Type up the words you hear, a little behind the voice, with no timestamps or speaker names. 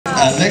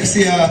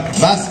Alexia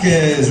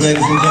Vasquez,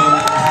 ladies and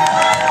gentlemen.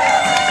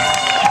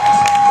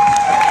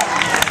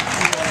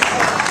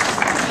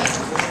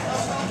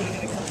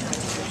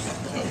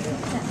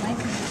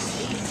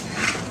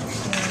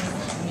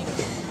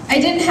 I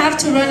didn't have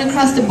to run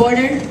across the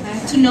border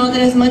to know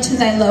that as much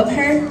as I love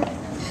her,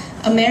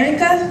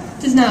 America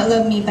does not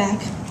love me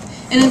back.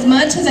 And as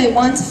much as I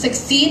want to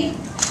succeed,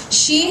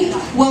 she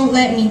won't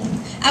let me.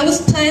 I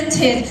was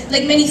planted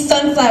like many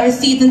sunflower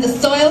seeds in the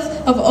soils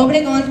of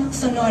Obregón,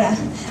 Sonora.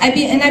 I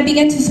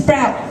began to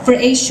sprout for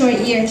 8 short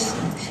years.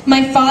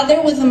 My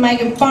father was a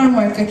migrant farm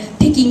worker,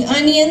 picking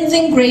onions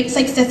and grapes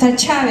like Cesar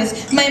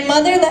Chavez. My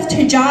mother left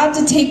her job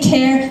to take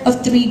care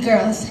of 3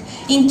 girls.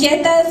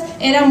 Inquietas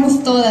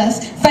éramos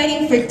todas,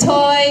 fighting for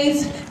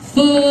toys,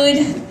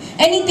 food,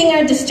 anything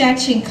our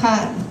distraction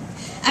caught.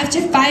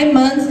 After 5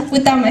 months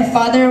without my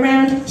father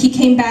around, he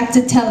came back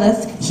to tell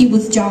us he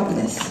was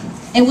jobless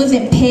and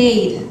wasn't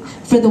paid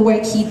for the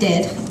work he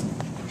did.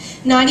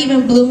 Not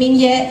even blooming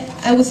yet,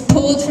 I was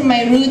pulled from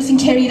my roots and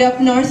carried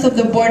up north of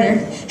the border.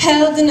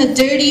 Held in a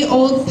dirty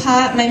old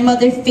pot, my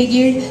mother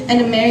figured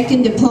an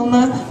American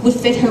diploma would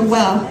fit her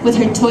well with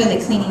her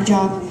toilet cleaning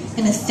job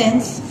and a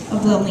sense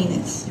of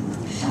loneliness.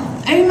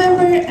 I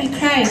remember I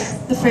cried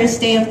the first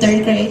day of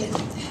 3rd grade.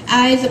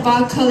 Eyes of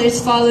all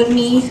colors followed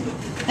me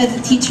as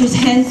the teacher's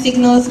hand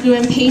signals grew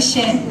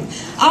impatient.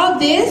 All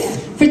this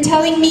for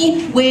telling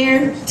me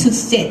where to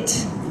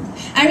sit.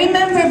 I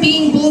remember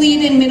being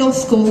bullied in middle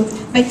school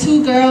by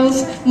 2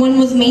 girls. One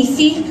was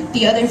Macy,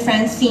 the other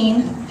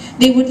Francine.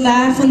 They would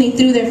laugh when they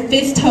threw their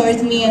fists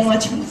towards me and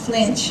watch me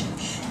flinch.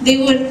 They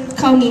would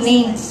call me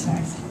names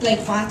like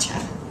Guacha.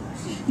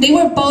 They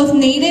were both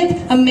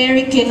Native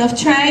American of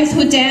tribes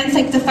who danced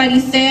like the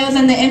fariseos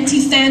on the empty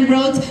sand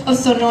roads of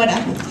Sonora.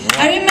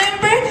 I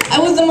remember I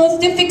was the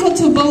most difficult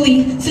to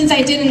bully since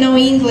I didn't know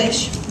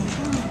English.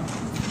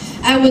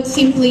 I would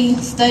simply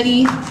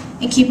study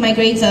and keep my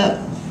grades up.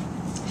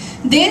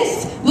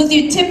 This was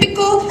your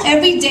typical,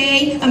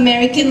 everyday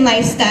American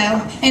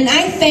lifestyle, and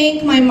I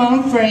thank my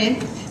mom for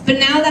it. But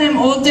now that I'm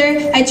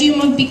older, I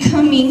dream of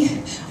becoming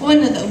one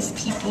of those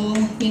people,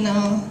 you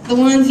know, the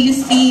ones you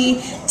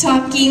see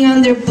talking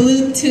on their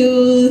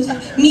Bluetooth,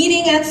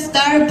 meeting at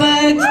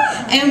Starbucks,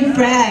 and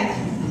brag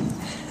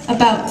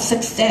about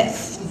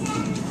success.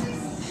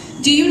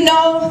 Do you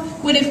know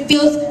what it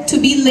feels to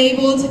be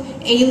labeled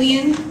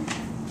alien?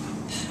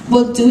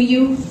 Well, do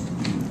you?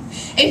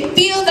 It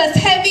feels as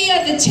heavy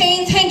as the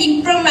chains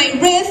hanging from my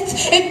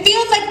wrists. It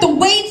feels like the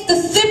weights the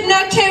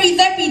slipknot carries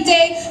every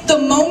day. The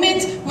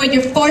moment where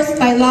you're forced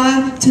by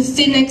law to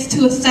sit next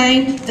to a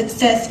sign that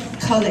says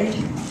colored.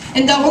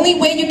 And the only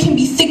way you can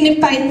be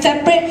signified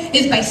separate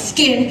is by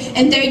skin.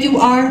 And there you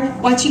are,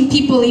 watching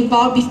people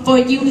evolve before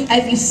you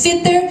as you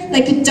sit there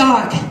like a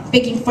dog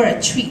begging for a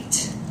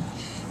treat.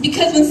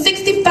 Because when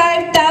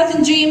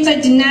 65,000 dreams are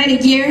denied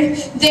a year,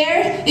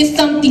 there is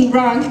something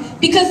wrong.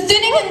 Because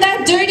sitting in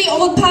that dirty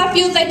old pot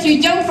feels like you're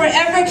young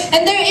forever,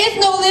 and there is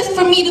no list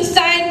for me to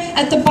sign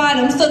at the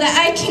bottom so that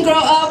I can grow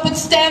up with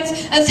stems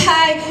as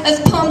high as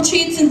palm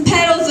trees and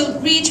petals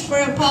that reach for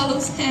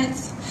Apollo's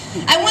hands.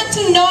 I want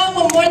to know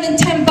what more than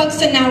 $10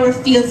 an hour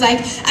feels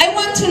like. I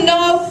want to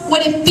know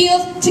what it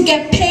feels to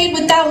get paid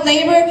without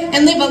labor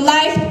and live a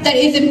life that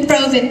isn't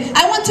frozen.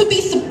 I want to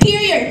be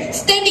superior,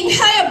 standing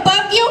high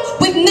above you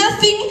with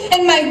nothing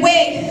in my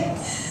way.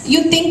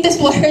 You think this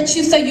will hurt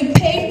you, so you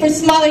pay for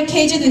smaller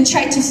cages and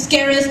try to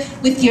scare us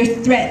with your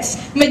threats.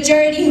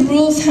 Majority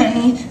rules,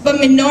 honey, but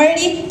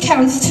minority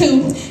counts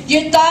too.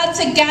 Your thoughts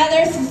are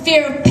gathered for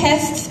fear of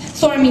pests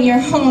storming your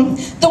home.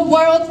 The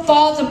world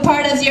falls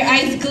apart as your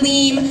eyes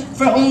gleam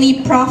for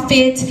only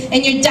profit,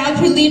 and your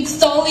doubt relieved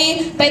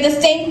solely by the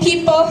same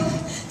people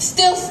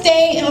still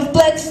stayed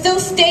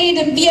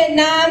in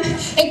Vietnam,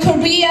 and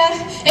Korea,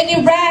 and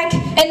Iraq,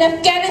 and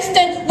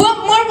Afghanistan. What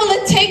more will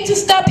it take to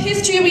stop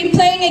history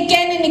replaying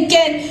again and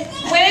again?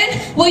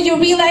 When will you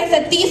realize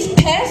that these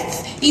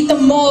pests eat the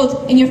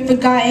mold in your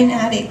forgotten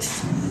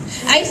attics?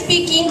 I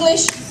speak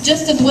English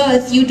just as well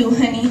as you do,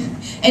 honey.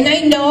 And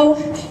I know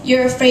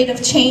you're afraid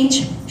of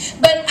change,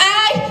 but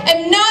I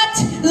am not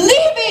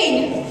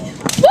leaving!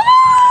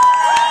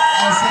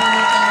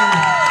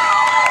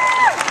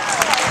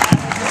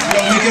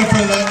 Make it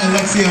for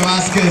Alexia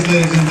Vasquez,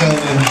 ladies and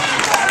gentlemen.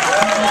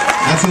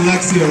 That's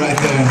Alexia right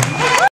there.